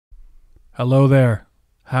Hello there.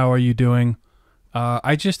 How are you doing?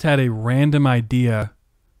 I just had a random idea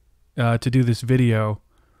to do this video,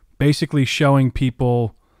 basically showing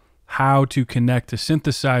people how to connect a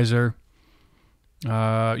synthesizer,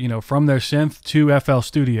 from their synth to FL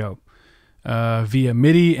Studio via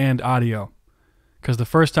MIDI and audio. Because the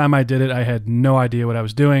first time I did it, I had no idea what I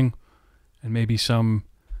was doing, and maybe some,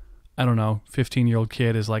 I don't know, 15-year-old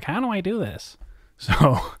kid is like, "How do I do this?"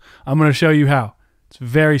 So I'm going to show you how. It's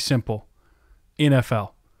very simple in FL.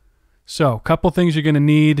 So, a couple things you're going to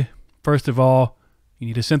need. First of all, you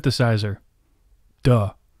need a synthesizer.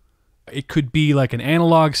 Duh. It could be like an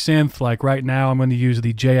analog synth, like right now I'm going to use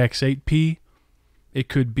the JX8P. It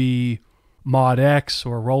could be Mod X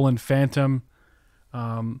or Roland Phantom.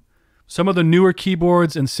 Some of the newer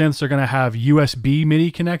keyboards and synths are going to have USB MIDI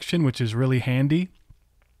connection, which is really handy.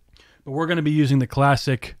 But we're going to be using the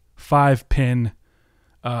classic 5-pin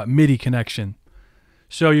MIDI connection.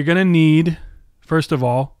 So you're going to need, first of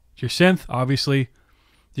all, your synth, obviously.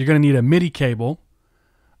 You're going to need a MIDI cable.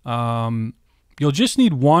 You'll just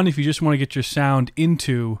need one if you just want to get your sound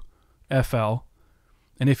into FL.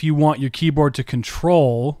 And if you want your keyboard to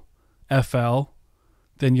control FL,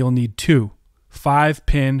 then you'll need two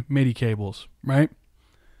 5-pin MIDI cables, right?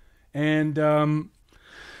 And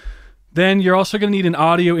then you're also going to need an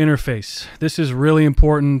audio interface. This is really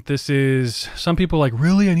important. This is, some people are like,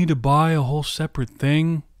 really? I need to buy a whole separate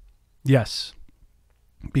thing? Yes,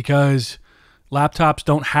 because laptops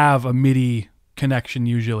don't have a MIDI connection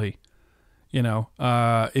usually. You know,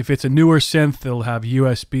 if it's a newer synth, they'll have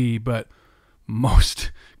USB, but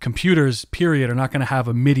most computers, period, are not going to have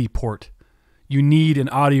a MIDI port. You need an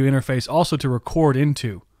audio interface also to record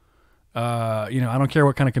into. I don't care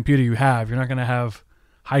what kind of computer you have. You're not going to have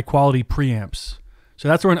high quality preamps. So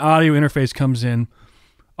that's where an audio interface comes in.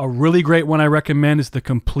 A really great one I recommend is the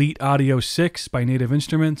Complete Audio 6 by Native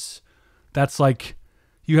Instruments. That's like,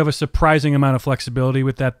 you have a surprising amount of flexibility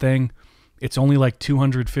with that thing. It's only like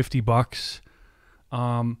 $250.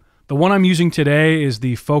 The one I'm using today is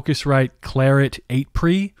the Focusrite Claret 8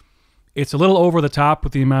 Pre. It's a little over the top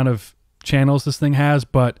with the amount of channels this thing has,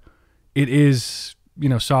 but it is,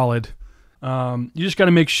 solid. You just got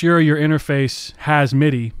to make sure your interface has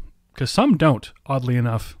MIDI, because some don't, oddly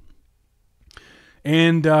enough.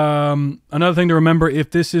 And another thing to remember, if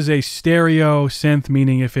this is a stereo synth,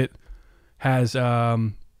 meaning if it has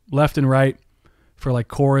left and right for like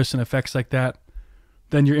chorus and effects like that,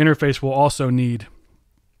 then your interface will also need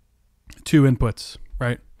two inputs,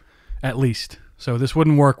 right? At least. So this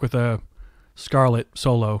wouldn't work with a Scarlett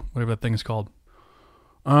Solo, whatever that thing is called.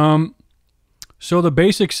 So the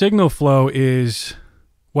basic signal flow is,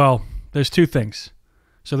 well, there's two things.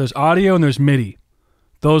 So there's audio and there's MIDI.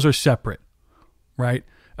 Those are separate, right?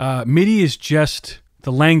 MIDI is just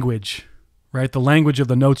the language, right? The language of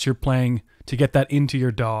the notes you're playing to get that into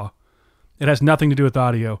your DAW. It has nothing to do with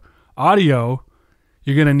audio. Audio,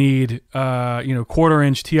 you're going to need,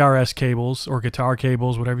 quarter-inch TRS cables or guitar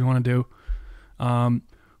cables, whatever you want to do.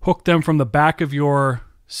 Hook them from the back of your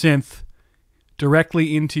synth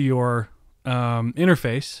directly into your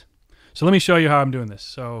interface. So let me show you how I'm doing this.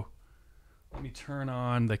 So let me turn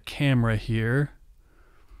on the camera here.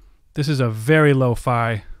 This is a very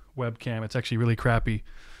lo-fi webcam. It's actually really crappy.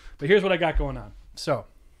 But here's what I got going on. So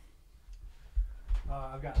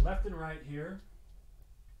I've got left and right here,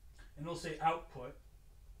 and it'll say output,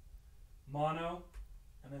 mono,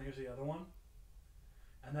 and then here's the other one.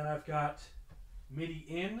 And then I've got MIDI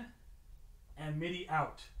in and MIDI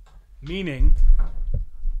out, meaning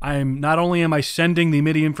not only am I sending the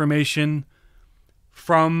MIDI information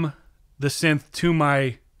from the synth to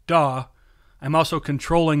my DAW, I'm also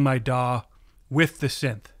controlling my DAW with the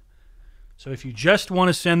synth. So if you just want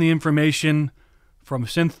to send the information from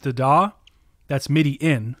synth to DAW, that's MIDI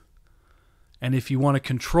in. And if you want to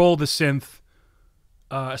control the synth,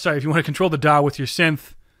 if you want to control the DAW with your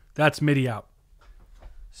synth, that's MIDI out.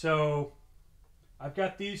 So I've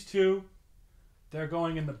got these two. They're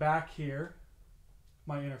going in the back here,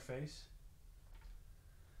 my interface.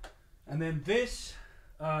 And then this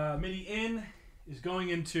MIDI in is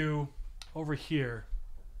going into over here,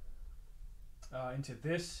 into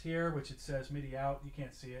this here, which it says MIDI out. You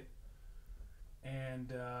can't see it.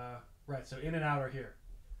 And right, so in and out are here.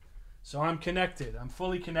 So I'm connected. I'm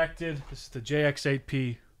fully connected. This is the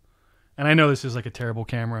JX8P. And I know this is like a terrible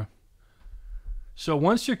camera. So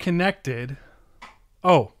once you're connected,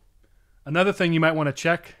 another thing you might want to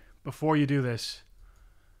check before you do this.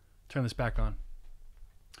 Turn this back on.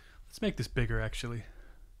 Let's make this bigger, actually.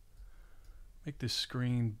 Make this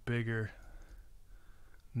screen bigger.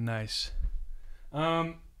 Nice.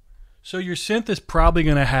 So your synth is probably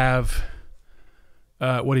going to have,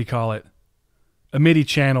 a MIDI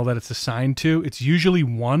channel that it's assigned to. It's usually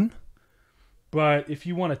 1, but if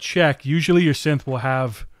you want to check, usually your synth will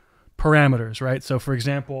have parameters, right? So for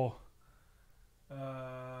example,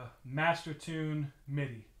 master tune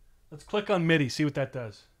MIDI. Let's click on MIDI, see what that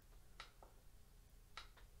does.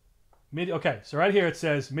 MIDI, okay, so right here it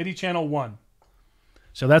says MIDI channel 1.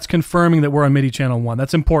 So that's confirming that we're on MIDI channel 1.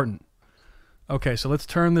 That's important. Okay, so let's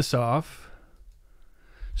turn this off.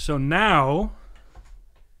 So now,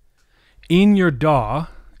 in your DAW,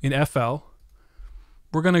 in FL,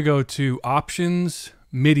 we're going to go to Options,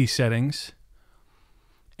 MIDI Settings,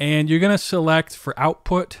 and you're going to select for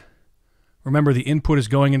output. Remember, the input is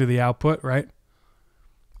going into the output, right?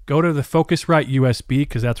 Go to the Focusrite USB,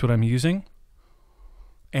 because that's what I'm using,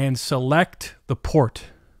 and select the port.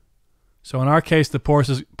 So in our case, the port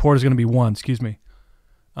is going to be 1, excuse me.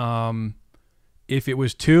 If it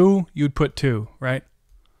was 2, you'd put 2, right?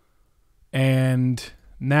 And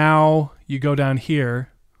now you go down here,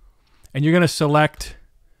 and you're going to select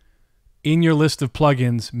in your list of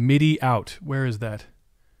plugins, MIDI out. Where is that?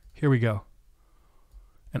 Here we go.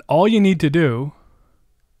 And all you need to do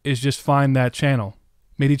is just find that channel,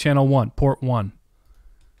 MIDI channel 1, port 1.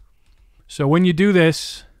 So when you do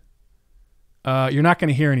this, you're not going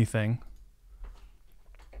to hear anything.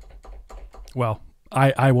 Well,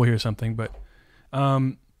 I will hear something, but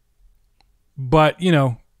you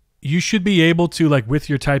know, you should be able to, like with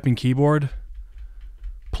your typing keyboard,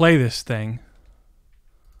 play this thing,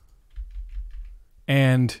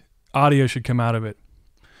 and audio should come out of it.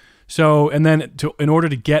 So, and then in order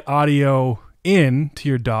to get audio in to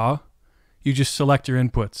your DAW, you just select your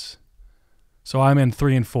inputs. So I'm in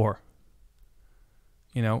 3 and 4.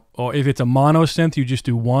 You know, or if it's a mono synth, you just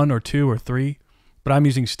do 1 or 2 or 3. But I'm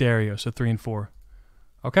using stereo, so 3 and 4.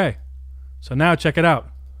 Okay, so now check it out.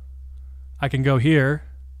 I can go here,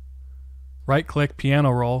 right-click,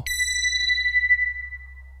 piano roll,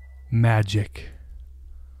 magic.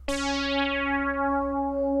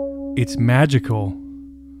 It's magical.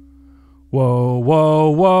 Whoa, whoa,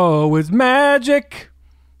 whoa, it's magic.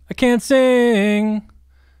 I can't sing.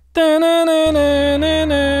 That's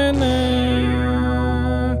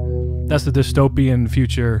the dystopian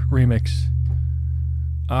future remix.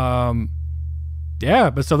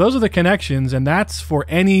 Yeah, but so those are the connections, and that's for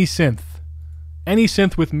any synth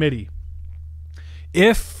with MIDI.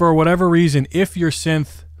 If for whatever reason, if your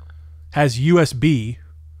synth has USB,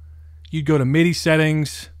 you'd go to MIDI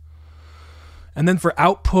settings, and then for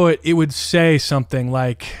output, it would say something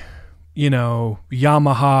like, you know,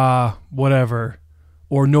 Yamaha, whatever,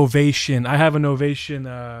 or Novation. I have a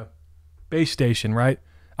Novation bass station, right?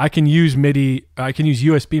 I can use MIDI, I can use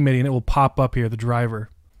USB MIDI, and it will pop up here, the driver.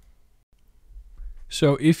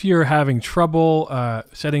 So if you're having trouble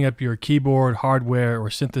setting up your keyboard, hardware, or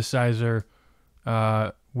synthesizer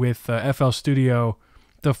with FL Studio,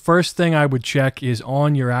 the first thing I would check is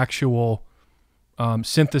on your actual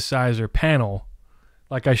synthesizer panel.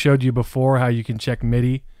 Like I showed you before, how you can check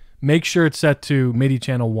MIDI. Make sure it's set to MIDI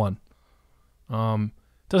channel 1.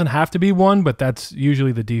 Doesn't have to be 1, but that's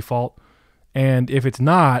usually the default. And if it's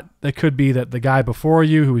not, that could be that the guy before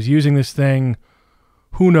you who was using this thing,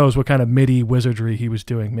 who knows what kind of MIDI wizardry he was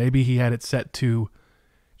doing. Maybe he had it set to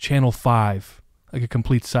channel 5, like a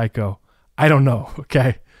complete psycho. I don't know,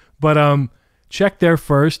 okay? But check there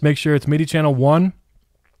first. Make sure it's MIDI channel 1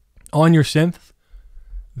 on your synth.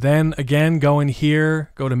 Then again, go in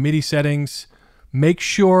here, go to MIDI settings. Make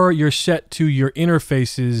sure you're set to your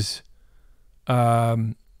interfaces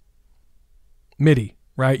MIDI,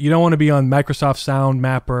 right? You don't want to be on Microsoft Sound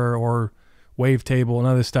Mapper or Wavetable and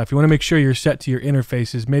other stuff. You want to make sure you're set to your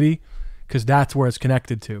interfaces MIDI, because that's where it's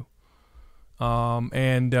connected to.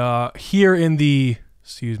 Here in the,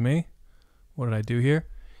 excuse me, what did I do here?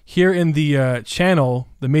 Here in the channel,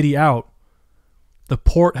 the MIDI out, the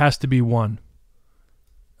port has to be 1.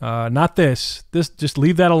 Not this. This, just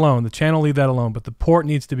leave that alone. The channel, leave that alone. But the port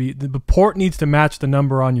needs to be, the port needs to match the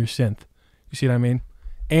number on your synth. You see what I mean?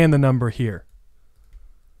 And the number here.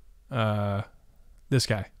 This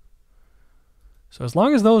guy. So as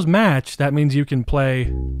long as those match, that means you can play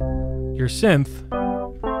your synth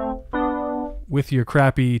with your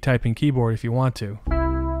crappy typing keyboard if you want to.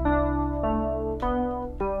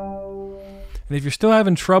 And if you're still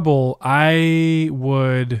having trouble, I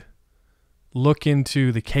would look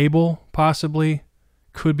into the cable, possibly.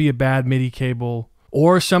 Could be a bad MIDI cable.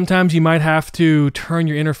 Or sometimes you might have to turn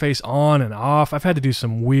your interface on and off. I've had to do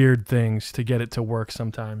some weird things to get it to work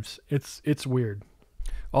sometimes. It's weird.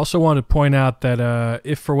 Also want to point out that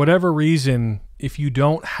if for whatever reason, if you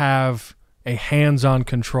don't have a hands-on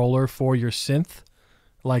controller for your synth,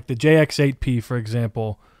 like the JX8P, for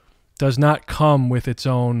example, does not come with its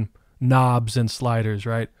own knobs and sliders,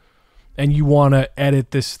 right? And you want to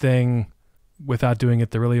edit this thing without doing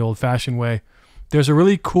it the really old-fashioned way. There's a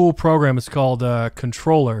really cool program. It's called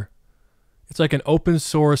Controller. It's like an open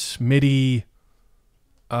source MIDI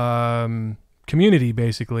community,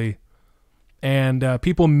 basically. And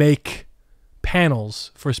people make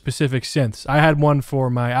panels for specific synths. I had one for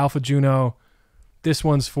my Alpha Juno. This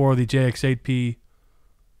one's for the JX8P.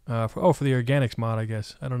 For the Organics mod, I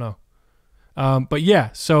guess. I don't know. But yeah,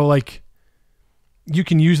 so like you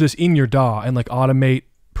can use this in your DAW and like automate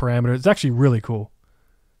parameters. It's actually really cool.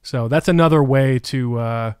 So that's another way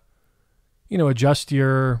to adjust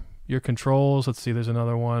your controls. Let's see, there's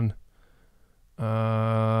another one. They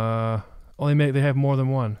have more than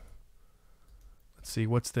one. Let's see,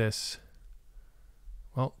 what's this?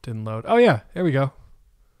 Well, didn't load. Oh yeah, there we go.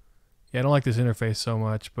 Yeah, I don't like this interface so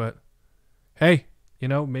much, but hey,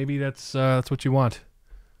 maybe that's what you want.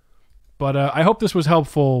 But I hope this was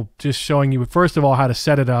helpful, just showing you, first of all, how to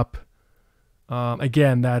set it up.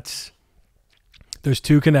 Again, there's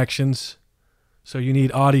two connections. So you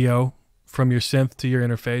need audio from your synth to your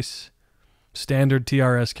interface, standard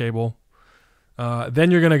TRS cable.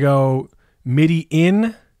 Then you're going to go MIDI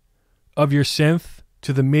in of your synth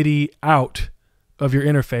to the MIDI out of your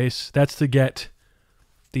interface. That's to get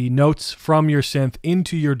the notes from your synth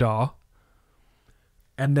into your DAW.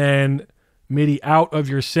 And then MIDI out of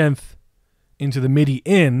your synth into the MIDI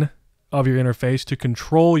in of your interface to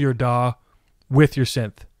control your DAW with your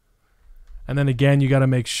synth. And then again, you got to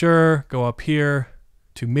make sure, go up here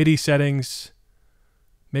to MIDI settings.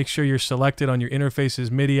 Make sure you're selected on your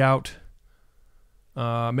interface's MIDI out.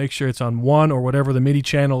 Make sure it's on 1 or whatever the MIDI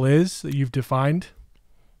channel is that you've defined.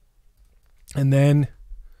 And then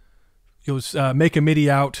you'll make a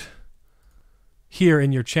MIDI out here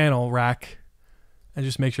in your channel rack and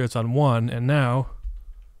just make sure it's on 1. And now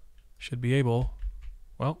should be able,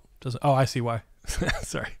 I see why.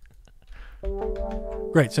 Sorry.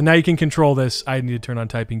 Great, so now you can control this. I need to turn on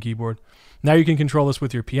typing keyboard. Now you can control this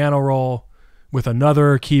with your piano roll, with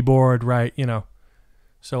another keyboard, right?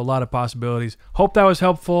 So a lot of possibilities. Hope that was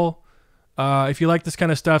helpful. If you like this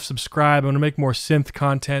kind of stuff, subscribe. I'm going to make more synth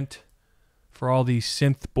content for all these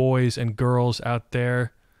synth boys and girls out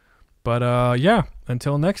there. But yeah,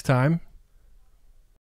 until next time.